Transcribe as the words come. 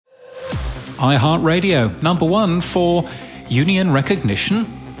iHeart Radio, number 1 for union recognition.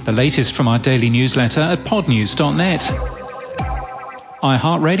 The latest from our daily newsletter at podnews.net.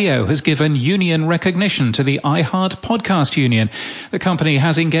 iHeart Radio has given union recognition to the iHeart Podcast Union. The company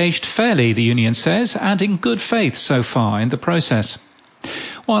has engaged fairly, the union says, and in good faith so far in the process.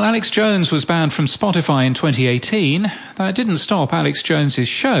 While Alex Jones was banned from Spotify in 2018, that didn't stop Alex Jones's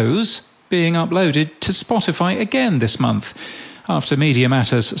shows being uploaded to Spotify again this month. After Media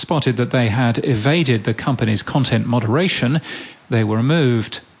Matters spotted that they had evaded the company's content moderation, they were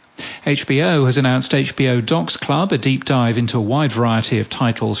removed. HBO has announced HBO Docs Club, a deep dive into a wide variety of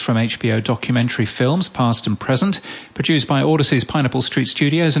titles from HBO documentary films, past and present, produced by Odyssey's Pineapple Street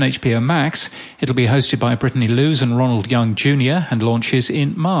Studios and HBO Max. It'll be hosted by Brittany Lewis and Ronald Young Jr. and launches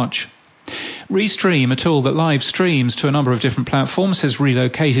in March. Restream, a tool that live streams to a number of different platforms, has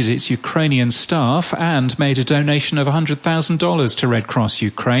relocated its Ukrainian staff and made a donation of $100,000 to Red Cross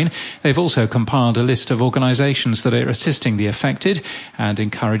Ukraine. They've also compiled a list of organisations that are assisting the affected and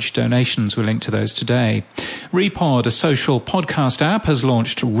encouraged donations. We'll link to those today. Repod, a social podcast app, has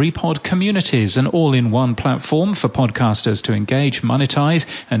launched Repod Communities, an all-in-one platform for podcasters to engage, monetize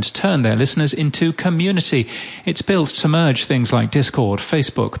and turn their listeners into community. It's built to merge things like Discord,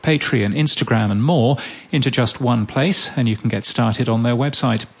 Facebook, Patreon, Instagram and more into just one place, and you can get started on their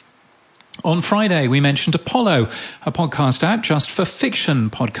website. On Friday, we mentioned Apollo, a podcast app just for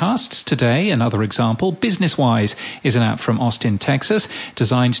fiction podcasts. Today, another example, BusinessWise, is an app from Austin, Texas,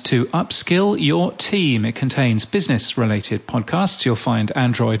 designed to upskill your team. It contains business-related podcasts. You'll find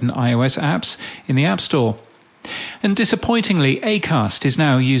Android and iOS apps in the App Store. And disappointingly, Acast is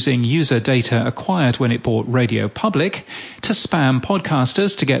now using user data acquired when it bought Radio Public to spam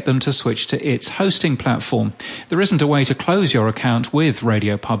podcasters to get them to switch to its hosting platform. There isn't a way to close your account with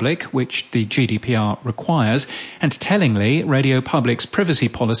Radio Public, which the GDPR requires, and tellingly, Radio Public's privacy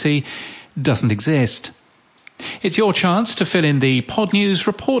policy doesn't exist. It's your chance to fill in the Pod News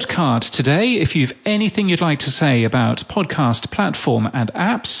report card today. If you've anything you'd like to say about podcast platform and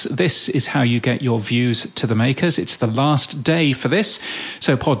apps, this is how you get your views to the makers. It's the last day for this,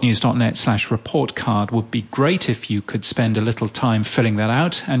 so podnews.net/report card would be great if you could spend a little time filling that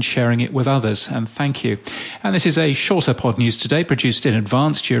out and sharing it with others, and thank you. And this is a shorter Pod News today, produced in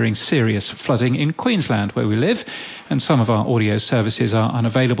advance during serious flooding in Queensland, where we live, and some of our audio services are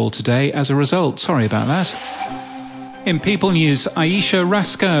unavailable today as a result. Sorry about that. In People News, Aisha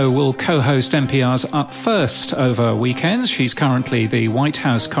Rasco will co-host NPR's Up First over weekends. She's currently the White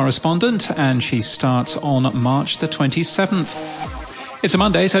House correspondent, and she starts on March the 27th. It's a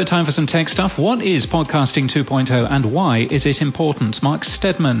Monday, so time for some tech stuff. What is Podcasting 2.0 and why is it important? Mark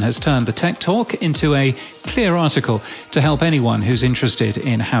Steadman has turned the tech talk into a clear article to help anyone who's interested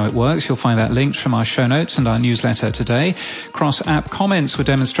in how it works. You'll find that linked from our show notes and our newsletter today. Cross-app comments were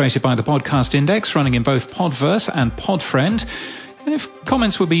demonstrated by the Podcast Index, running in both Podverse and Podfriend. And if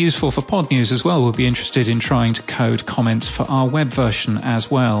comments would be useful for Pod News as well, we'll be interested in trying to code comments for our web version as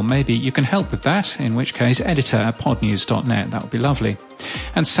well. Maybe you can help with that, in which case editor@podnews.net. That would be lovely.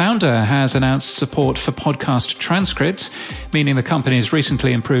 And Sounder has announced support for podcast transcripts, meaning the company's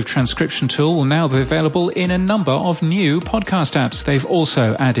recently improved transcription tool will now be available in a number of new podcast apps. They've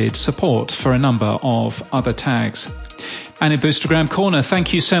also added support for a number of other tags. And in Boostergram Corner,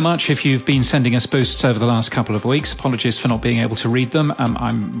 thank you so much if you've been sending us boosts over the last couple of weeks. Apologies for not being able to read them.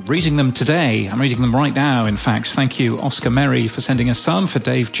 I'm reading them today. I'm reading them right now, in fact. Thank you, Oscar Merry, for sending us some, for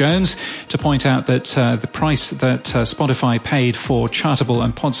Dave Jones to point out that the price that Spotify paid for Chartable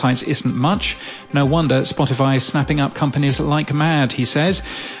and Podsites isn't much. No wonder Spotify is snapping up companies like mad, he says.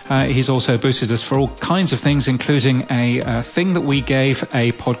 He's also boosted us for all kinds of things, including a thing that we gave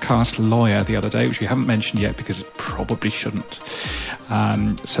a podcast lawyer the other day, which we haven't mentioned yet because it probably shouldn't.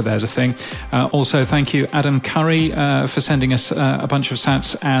 So there's a thing. Also, thank you, Adam Curry, for sending us a bunch of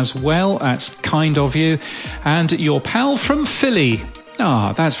sats as well. That's kind of you. And your pal from Philly.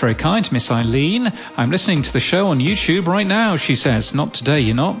 Ah, that's very kind, Miss Eileen. I'm listening to the show on YouTube right now, she says. Not today,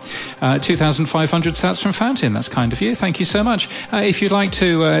 you're not. 2,500 sats from Fountain. That's kind of you. Thank you so much. If you'd like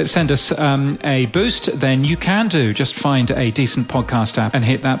to send us a boost, then you can do. Just find a decent podcast app and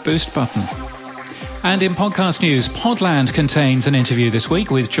hit that boost button. And in podcast news, Podland contains an interview this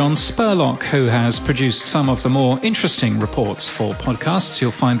week with John Spurlock, who has produced some of the more interesting reports for podcasts. You'll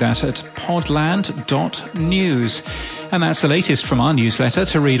find that at podland.news. And that's the latest from our newsletter.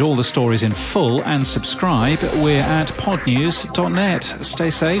 To read all the stories in full and subscribe, we're at podnews.net. Stay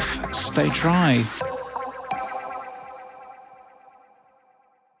safe, stay dry.